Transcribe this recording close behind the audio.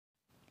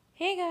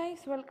Hey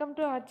guys, welcome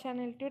to our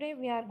channel. Today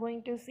we are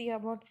going to see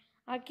about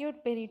acute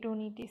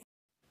peritonitis.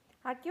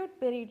 Acute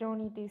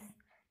peritonitis.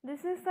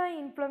 This is the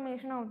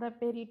inflammation of the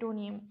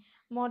peritoneum.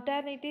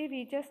 Mortality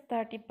reaches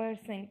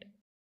 30%.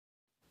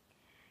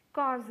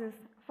 Causes: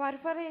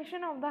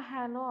 perforation of the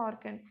hollow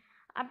organ,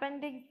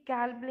 appendix,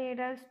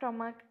 gallbladder,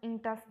 stomach,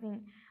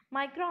 intestine,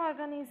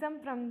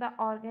 microorganism from the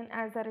organ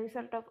as a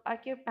result of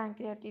acute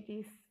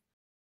pancreatitis.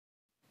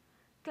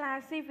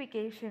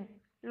 Classification: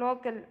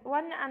 local,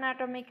 one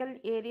anatomical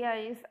area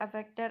is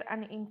affected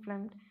and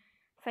inflamed.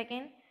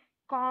 Second,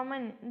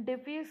 common,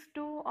 diffuse,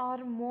 two or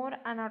more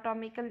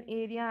anatomical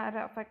area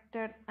are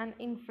affected and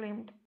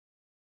inflamed.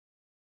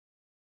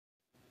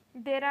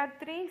 There are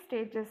three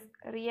stages: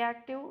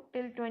 reactive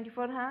till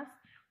 24 hours,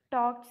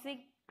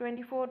 toxic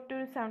 24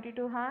 to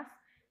 72 hours,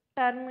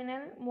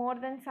 terminal more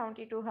than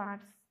 72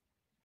 hours.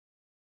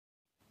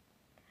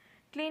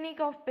 Clinic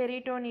of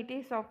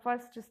peritonitis of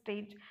first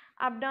stage: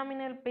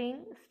 abdominal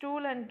pain,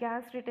 stool and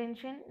gas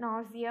retention,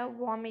 nausea,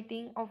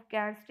 vomiting of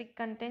gastric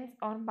contents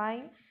or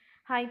bile,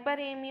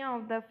 hyperemia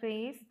of the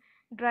face,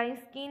 dry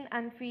skin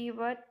and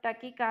fever,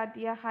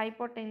 tachycardia,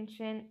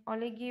 hypotension,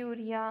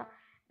 oliguria,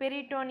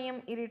 peritoneum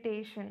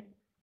irritation.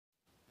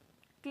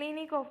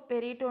 Clinic of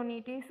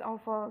peritonitis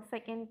of a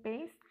second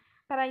phase: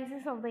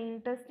 paralysis of the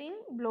intestine,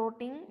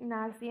 bloating,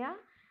 nausea,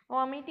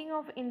 vomiting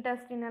of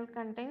intestinal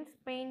contents,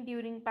 pain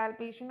during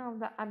palpation of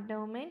the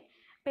abdomen,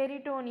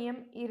 peritoneum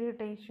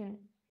irritation.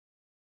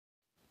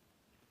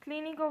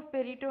 Clinic of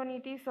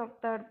peritonitis of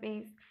third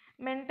phase: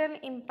 mental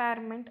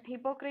impairment,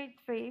 hypocrite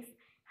face,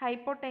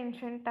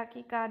 hypotension,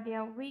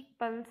 tachycardia, weak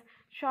pulse,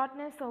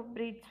 shortness of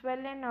breath,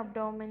 swollen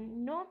abdomen,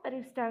 no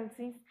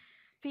peristalsis,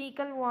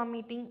 fecal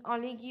vomiting,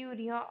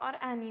 oliguria or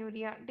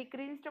anuria,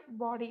 decreased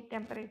body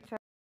temperature.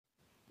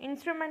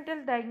 Instrumental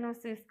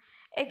diagnosis: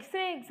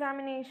 X-ray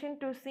examination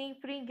to see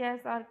free gas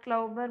or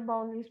Klauber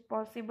bowel is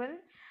possible.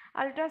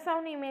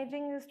 Ultrasound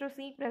imaging is to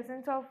see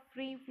presence of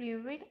free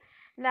fluid.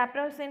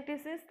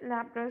 Laparosynthesis,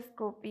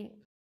 laparoscopy.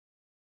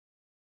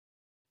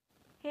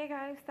 Hey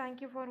guys,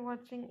 thank you for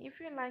watching. If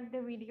you like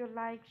the video,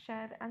 like,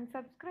 share and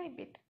subscribe it.